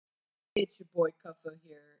It's your boy Kuffa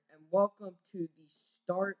here, and welcome to the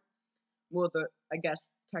start, I guess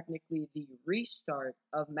technically the restart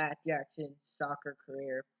of Matt Jackson's soccer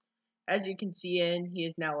career. As you can see he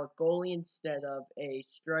is now a goalie instead of a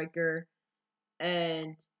striker,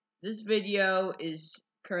 and this video is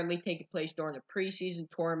currently taking place during a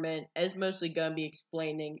preseason tournament, as mostly going to be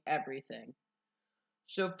explaining everything.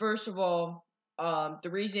 So first of all, the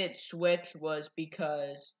reason it switched was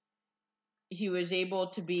because he was able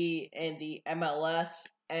to be in the MLS,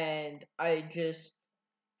 and I just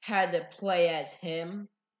had to play as him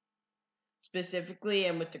specifically.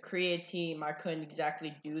 And with the create team, I couldn't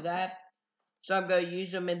exactly do that, so I'm gonna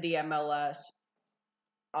use him in the MLS,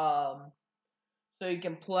 so you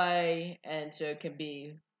can play, and so it can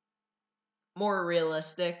be more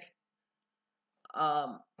realistic.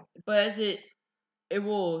 Um, but as it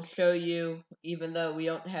will show you, even though we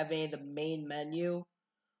don't have any of the main menu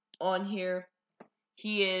on here,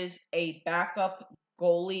 he is a backup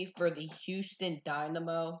goalie for the Houston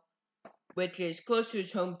Dynamo, which is close to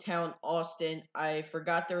his hometown, Austin. I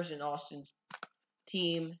forgot there was an Austin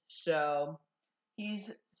team, so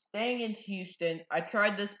he's staying in Houston. I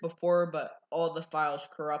tried this before, but all the files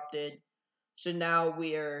corrupted. So now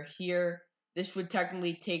we are here. This would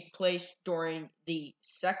technically take place during the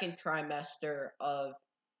second trimester of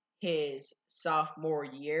his sophomore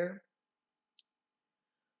year.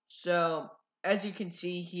 So, as you can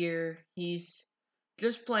see here, he's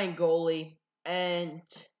just playing goalie, and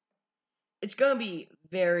it's going to be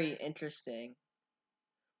very interesting.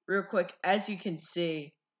 Real quick, as you can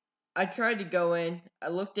see, I tried to go in. I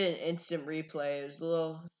looked at instant replay. It was a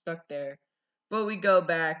little stuck there. But we go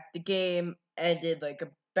back. The game ended like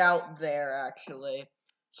about there, actually.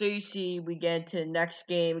 So you see, we get into the next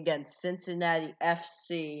game against Cincinnati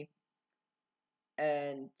FC.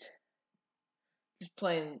 And just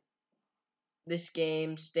playing this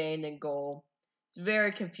game, staying in goal. It's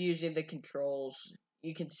very confusing, the controls.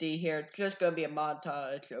 You can see here, it's just going to be a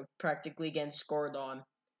montage of practically getting scored on.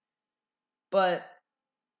 But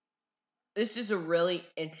this is a really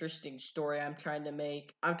interesting story I'm trying to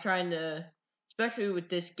make. I'm trying to, especially with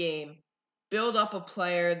this game, build up a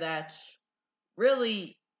player that's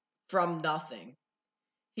really from nothing.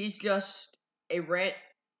 He's just a rant,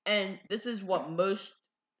 and this is what most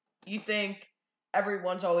you think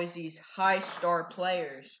everyone's always these high star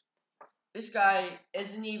players. This guy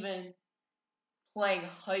isn't even playing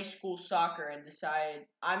high school soccer and decided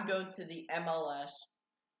I'm going to the MLS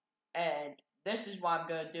and this is what I'm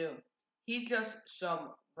going to do. He's just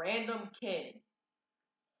some random kid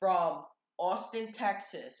from Austin,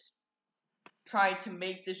 Texas, trying to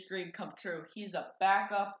make this dream come true. He's a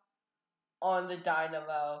backup on the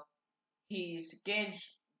Dynamo. He's getting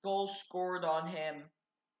goals scored on him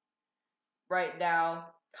right now,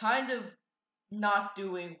 kind of not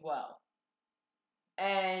doing well.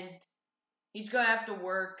 And he's going to have to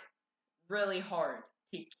work really hard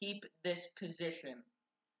to keep this position.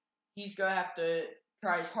 He's going to have to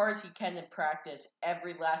try as hard as he can in practice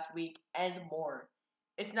every last week and more.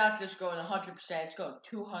 It's not just going 100%, it's going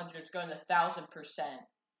 200, it's going 1,000%.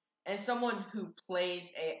 And someone who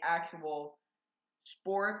plays a actual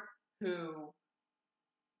sport, who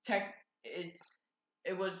tech it's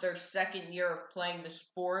it was their second year of playing the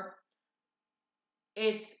sport,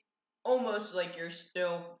 it's almost like you're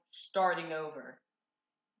still starting over.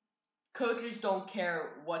 Coaches don't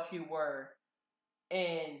care what you were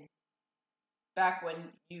in back when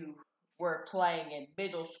you were playing in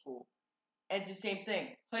middle school. And it's the same thing.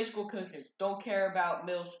 High school coaches don't care about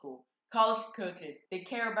middle school. College coaches, they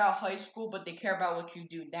care about high school, but they care about what you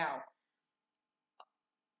do now.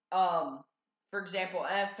 Um, for example,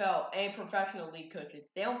 NFL and professional league coaches,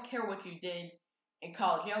 they don't care what you did in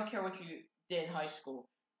college. They don't care what you did in high school.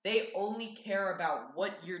 They only care about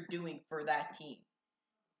what you're doing for that team.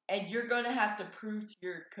 And you're going to have to prove to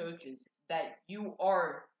your coaches that you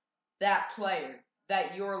are that player,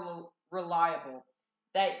 that you're reliable,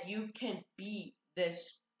 that you can be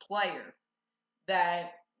this player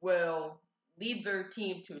that will lead their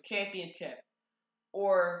team to a championship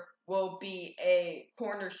or will be a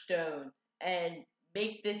cornerstone and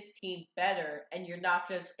make this team better, and you're not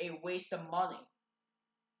just a waste of money.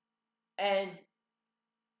 And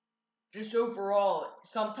just overall,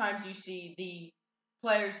 sometimes you see the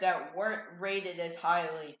players that weren't rated as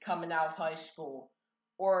highly coming out of high school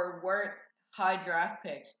or weren't high draft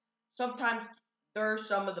picks. Sometimes they're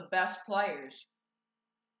some of the best players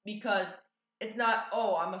because it's not,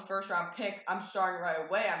 oh, I'm a first round pick, I'm starting right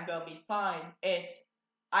away, I'm going to be fine. It's,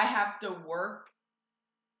 I have to work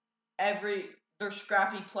they're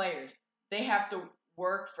scrappy players. They have to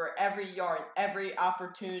work for every yard, every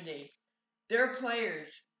opportunity. They're players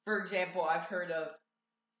For example, I've heard of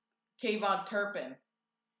Kayvon Turpin.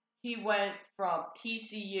 He went from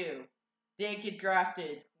TCU, didn't get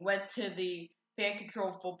drafted, went to the Fan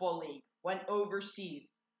Control Football League, went overseas,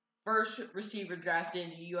 first receiver drafted in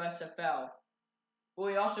the USFL. Well,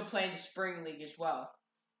 he also played in the Spring League as well.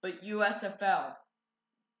 But USFL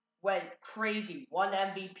went crazy, won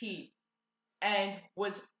MVP, and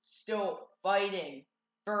was still fighting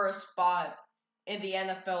for a spot in the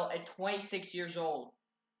NFL at 26 years old.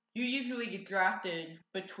 You usually get drafted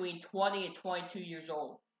between 20 and 22 years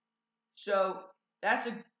old. So that's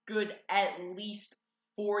a good at least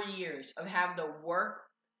 4 years of having to work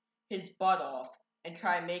his butt off and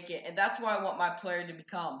try and make it. And that's what I want my player to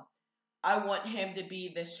become. I want him to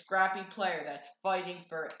be the scrappy player that's fighting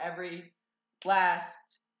for every last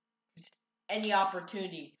any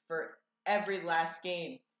opportunity for every last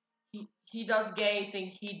game. He doesn't get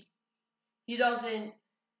anything. He doesn't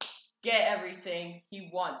get everything he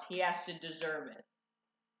wants. He has to deserve it.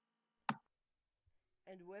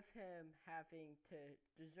 And with him having to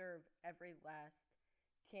deserve every last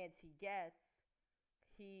chance he gets,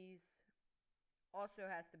 he's also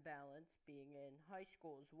has to balance being in high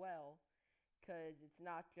school as well, because it's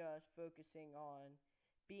not just focusing on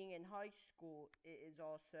being in high school. It is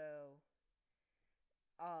also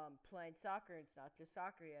playing soccer. It's not just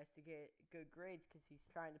soccer. He has to get good grades because he's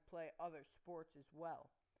trying to play other sports as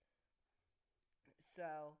well.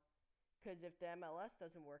 So, because if the MLS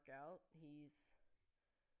doesn't work out, he's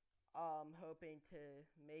hoping to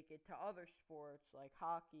make it to other sports like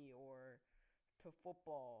hockey or to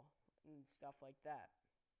football and stuff like that.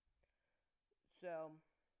 So,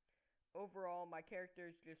 overall, my character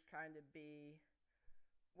is just trying to be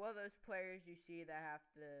one of those players you see that have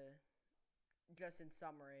to, just in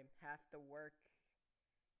summary, have to work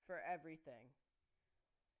for everything.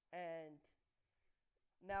 And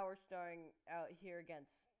now we're starting out here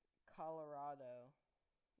against Colorado,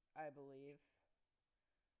 I believe.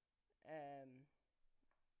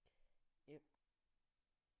 It,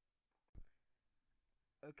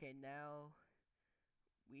 okay, now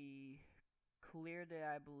we cleared it,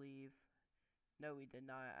 I believe. No, we did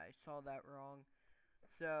not. I saw that wrong.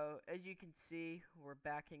 So, as you can see, we're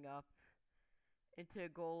backing up into a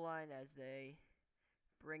goal line as they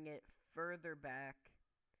bring it further back.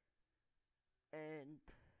 And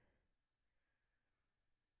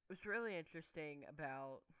what's really interesting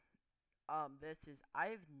about this is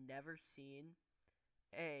I've never seen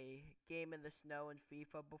a game in the snow in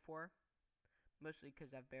FIFA before, mostly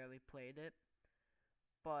because I've barely played it.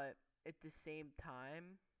 But at the same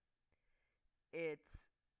time, it's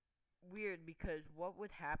weird because what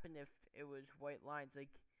would happen if it was white lines? Like,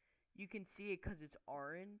 you can see it because it's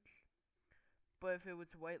orange, but if it was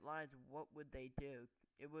white lines, what would they do?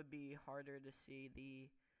 It would be harder to see the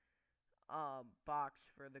box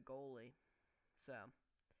for the goalie. So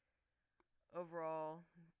overall,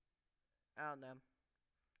 I don't know.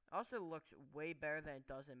 Also looks way better than it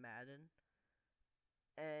does in Madden.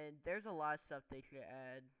 And there's a lot of stuff they should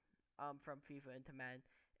add from FIFA into Madden.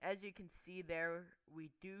 As you can see there, we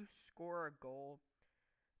do score a goal.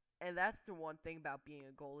 And that's the one thing about being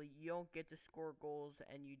a goalie. You don't get to score goals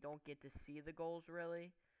and you don't get to see the goals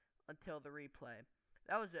really until the replay.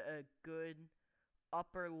 That was a good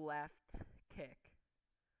upper left kick.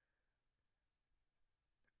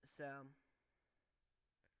 So,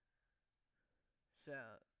 so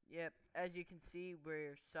yep, as you can see,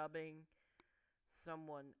 we're subbing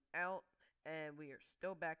someone out, and we are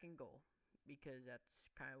still back in goal because that's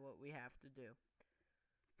kind of what we have to do.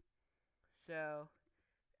 So,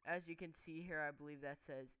 as you can see here, I believe that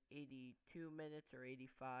says 82 minutes or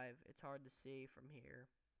 85. It's hard to see from here,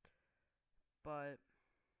 but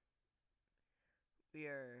we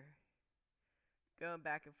are going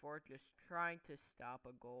back and forth, just trying to stop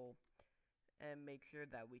a goal and make sure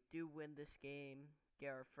that we do win this game, get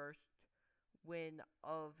our first win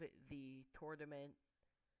of the tournament,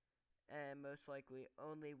 and most likely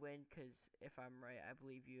only win because if I'm right, I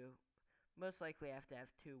believe you most likely have to have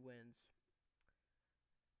 2 wins.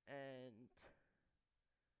 And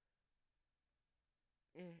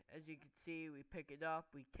as you can see, we pick it up,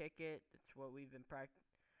 we kick it. That's what we've been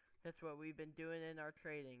That's what we've been doing in our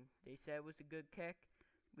trading. They said it was a good kick.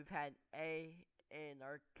 We've had A in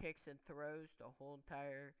our kicks and throws the whole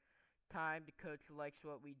entire time. The coach likes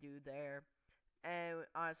what we do there. And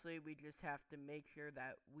honestly, we just have to make sure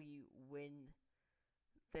that we win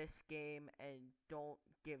this game and don't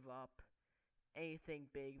give up anything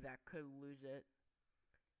big that could lose it.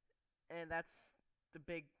 And that's the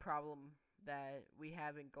big problem that we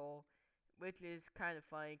have in goal, which is kind of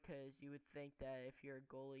funny because you would think that if you're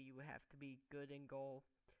a goalie, you would have to be good in goal,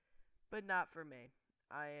 but not for me.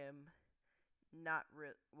 I am not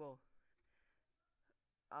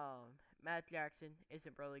Matt Jackson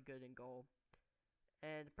isn't really good in goal,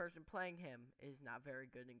 and the person playing him is not very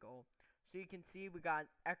good in goal. So you can see we got an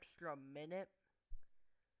extra minute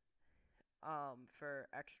for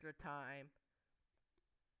extra time,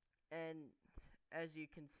 and as you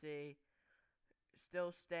can see,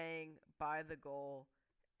 still staying by the goal,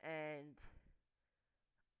 and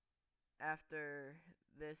after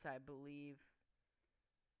this, I believe,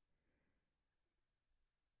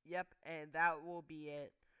 yep, and that will be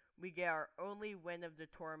it. We get our only win of the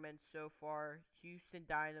tournament so far. Houston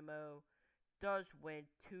Dynamo does win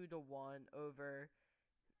 2-1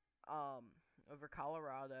 um over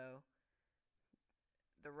Colorado,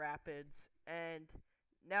 the Rapids, and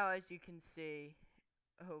now as you can see,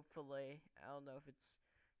 hopefully, I don't know if it's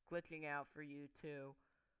glitching out for you too,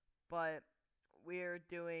 but we're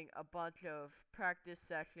doing a bunch of practice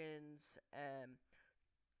sessions, and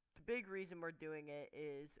the big reason we're doing it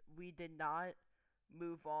is we did not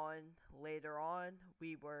move on later on.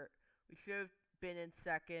 We should have been in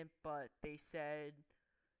second, but they said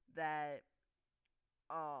that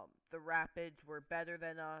the Rapids were better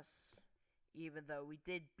than us, even though we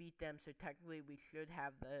did beat them, so technically we should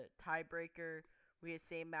have the tiebreaker. We had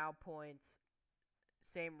same amount of points,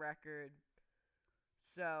 same record.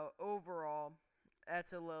 So overall,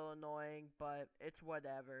 that's a little annoying, but it's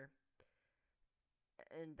whatever.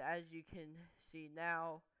 And as you can see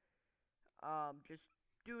now, just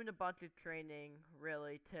doing a bunch of training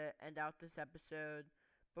really to end out this episode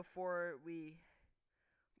before we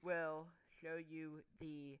will show you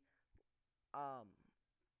the um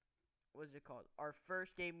what is it called? Our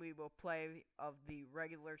first game we will play of the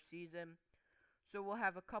regular season. So we'll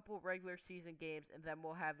have a couple regular season games, and then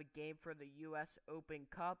we'll have a game for the US Open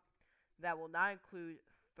Cup that will not include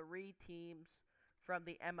 3 teams from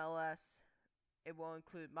the MLS. It will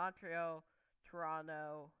include Montreal,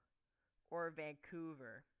 Toronto, or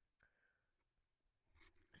Vancouver.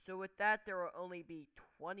 So with that, there will only be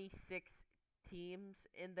 26 teams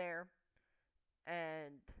in there,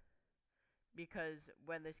 and because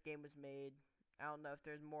when this game was made, I don't know if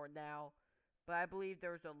there's more now, but I believe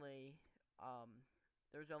there was only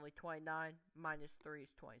 29 minus 3 is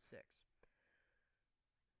 26.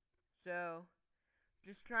 So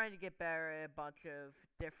just trying to get better at a bunch of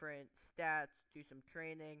different stats, do some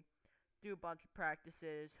training, do a bunch of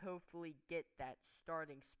practices, hopefully get that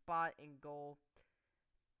starting spot in goal.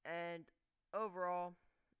 And overall,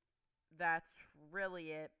 that's really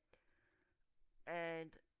it. And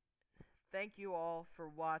thank you all for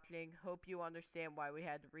watching. Hope you understand why we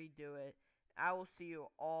had to redo it. I will see you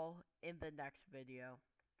all in the next video.